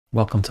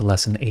Welcome to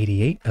Lesson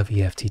 88 of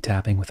EFT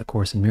Tapping with A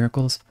Course in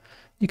Miracles.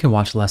 You can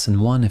watch Lesson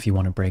 1 if you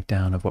want a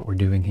breakdown of what we're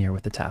doing here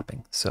with the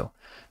tapping. So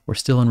we're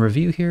still in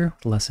review here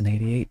with Lesson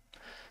 88.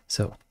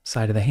 So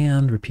side of the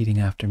hand, repeating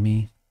after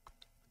me.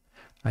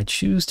 I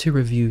choose to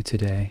review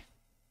today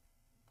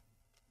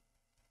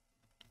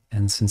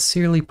and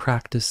sincerely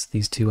practice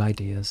these two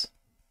ideas.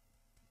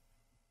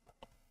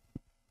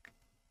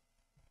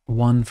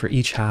 One for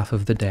each half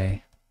of the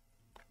day.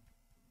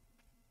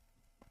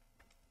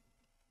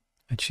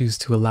 I choose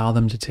to allow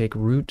them to take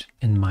root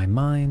in my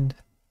mind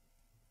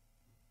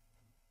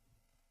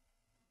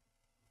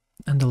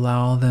and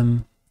allow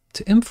them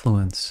to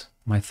influence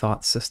my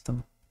thought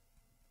system.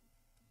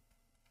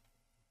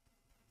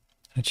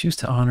 I choose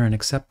to honor and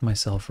accept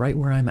myself right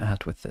where I'm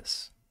at with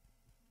this.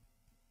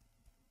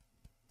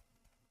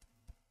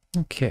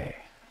 Okay,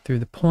 through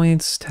the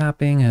points,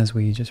 tapping as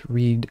we just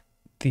read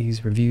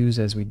these reviews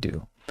as we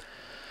do.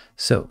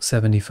 So,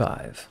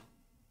 75.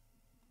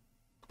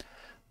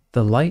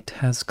 The light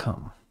has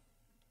come.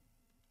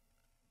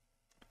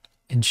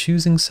 In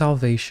choosing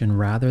salvation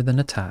rather than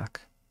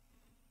attack,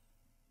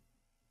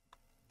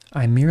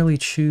 I merely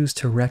choose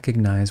to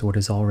recognize what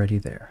is already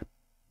there.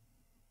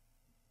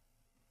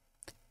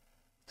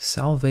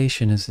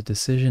 Salvation is a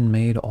decision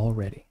made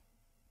already.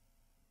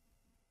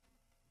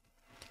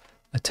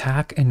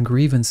 Attack and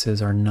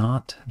grievances are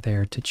not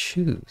there to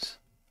choose.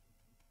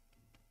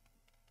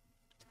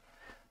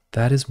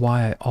 That is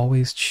why I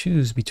always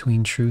choose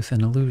between truth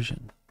and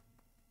illusion,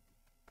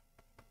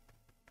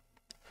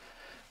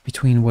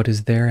 between what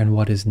is there and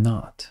what is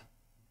not.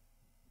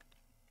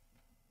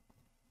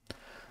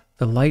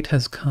 The light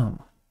has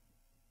come.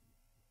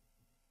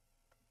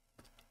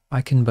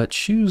 I can but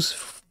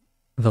choose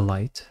the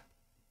light,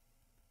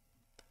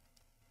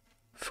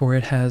 for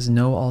it has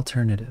no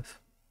alternative.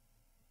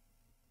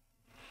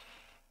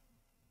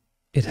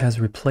 It has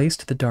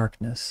replaced the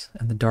darkness,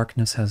 and the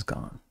darkness has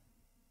gone.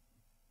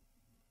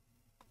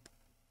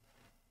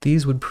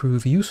 These would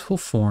prove useful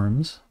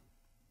forms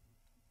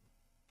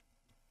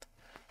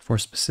for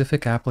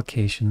specific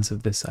applications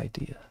of this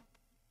idea.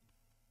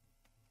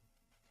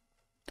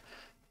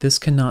 This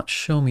cannot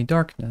show me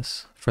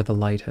darkness, for the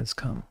light has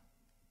come.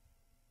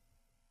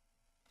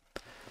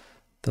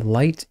 The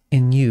light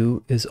in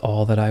you is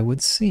all that I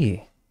would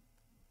see.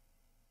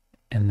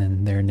 And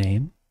then their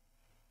name.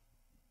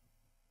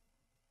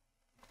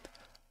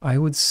 I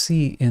would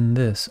see in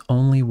this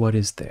only what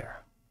is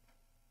there.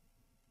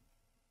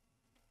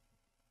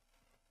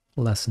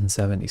 Lesson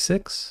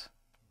 76.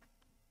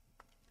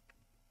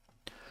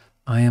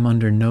 I am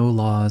under no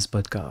laws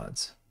but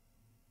God's.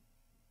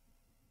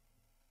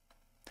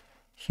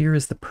 Here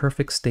is the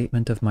perfect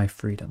statement of my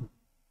freedom.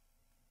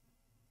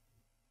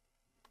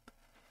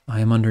 I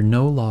am under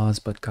no laws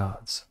but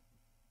God's.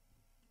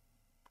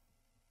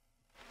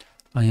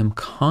 I am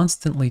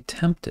constantly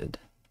tempted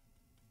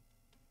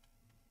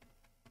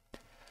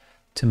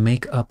to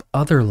make up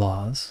other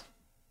laws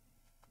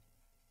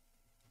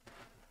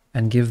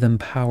and give them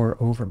power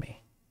over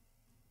me.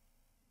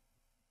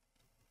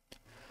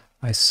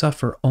 I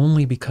suffer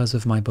only because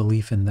of my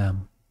belief in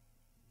them.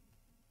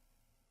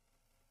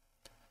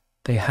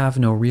 They have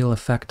no real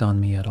effect on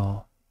me at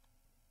all.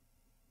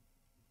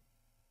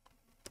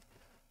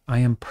 I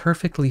am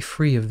perfectly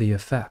free of the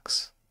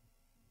effects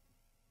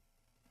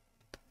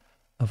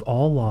of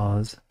all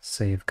laws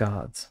save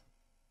God's.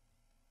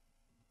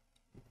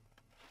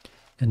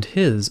 And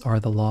His are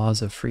the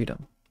laws of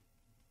freedom.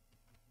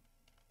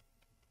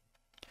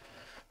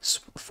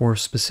 For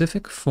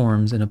specific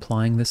forms in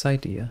applying this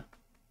idea,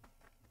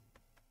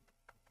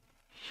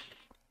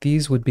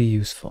 these would be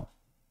useful.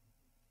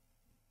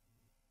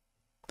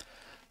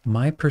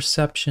 My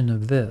perception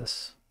of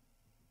this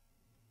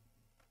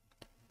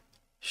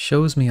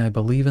shows me I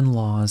believe in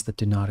laws that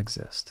do not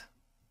exist.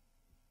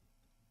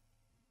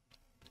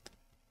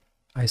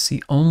 I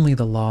see only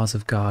the laws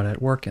of God at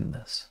work in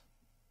this.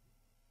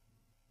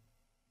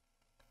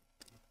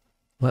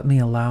 Let me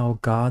allow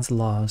God's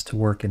laws to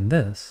work in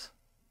this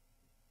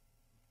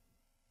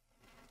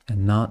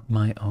and not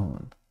my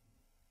own.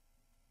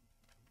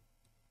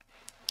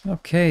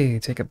 Okay,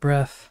 take a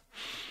breath.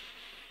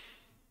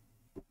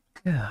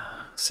 Yeah,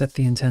 set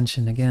the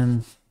intention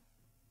again.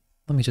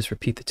 Let me just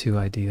repeat the two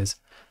ideas.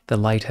 The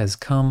light has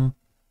come.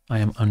 I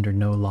am under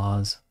no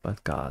laws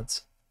but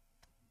God's.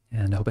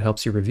 And I hope it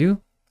helps you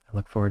review. I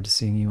look forward to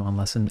seeing you on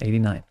Lesson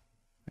 89.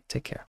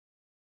 Take care.